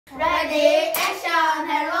Ready, action!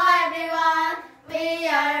 Hello everyone! We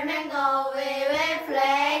are Mango. We will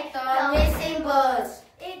play the missing birds.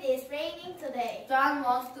 It is raining today. John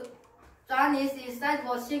is inside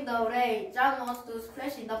watching the rain. John wants to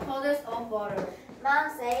splash in the puddles of water.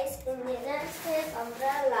 Mom says he needs his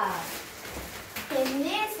umbrella. He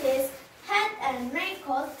needs his hat and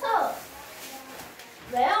raincoat too.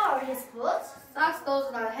 Where are his boots? Fox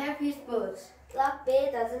does not have his boots.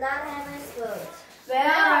 Lucky does not have his boots.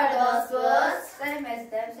 Where are those boots? Sam has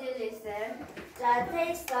them, silly Sam. John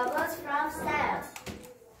takes the boots from Sam.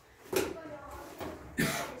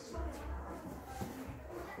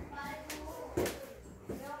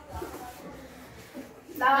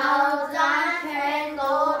 Now John can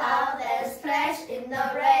go out and splash in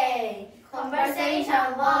the rain.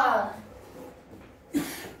 Conversation 1.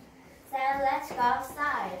 Sam, let's go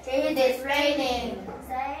outside. It is raining.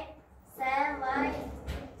 Say, Sam,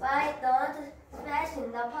 why don't splash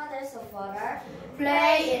in the puddles of water?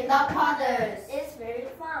 Play in the puddles. It's very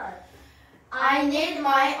fun. I need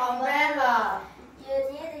my umbrella.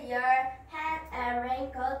 You need your hat and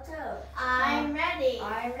raincoat too. I'm ready.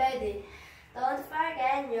 I'm ready. Don't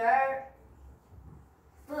forget your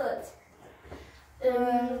boots.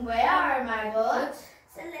 Where are my boots?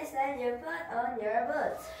 Silly Sam, you put on your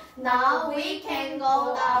boots. Now we can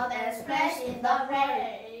go out and splash in the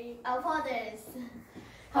rain. Puddles.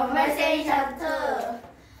 Conversation 2.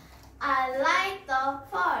 I like the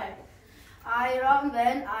park. I run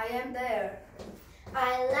when I am there.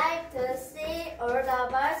 I like to see all the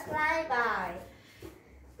birds fly by.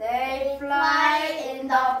 They fly in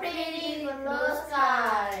the pretty blue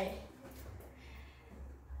sky.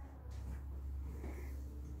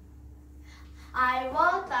 I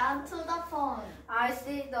walk down to the pond. I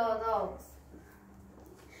see the dogs.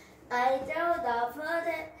 I throw the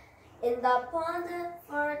food in the pond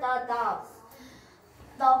for the dogs.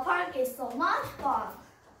 The park is so much fun.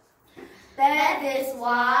 That is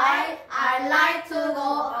why I like to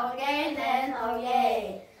go again and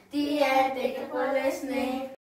again. The end. Thank you for listening.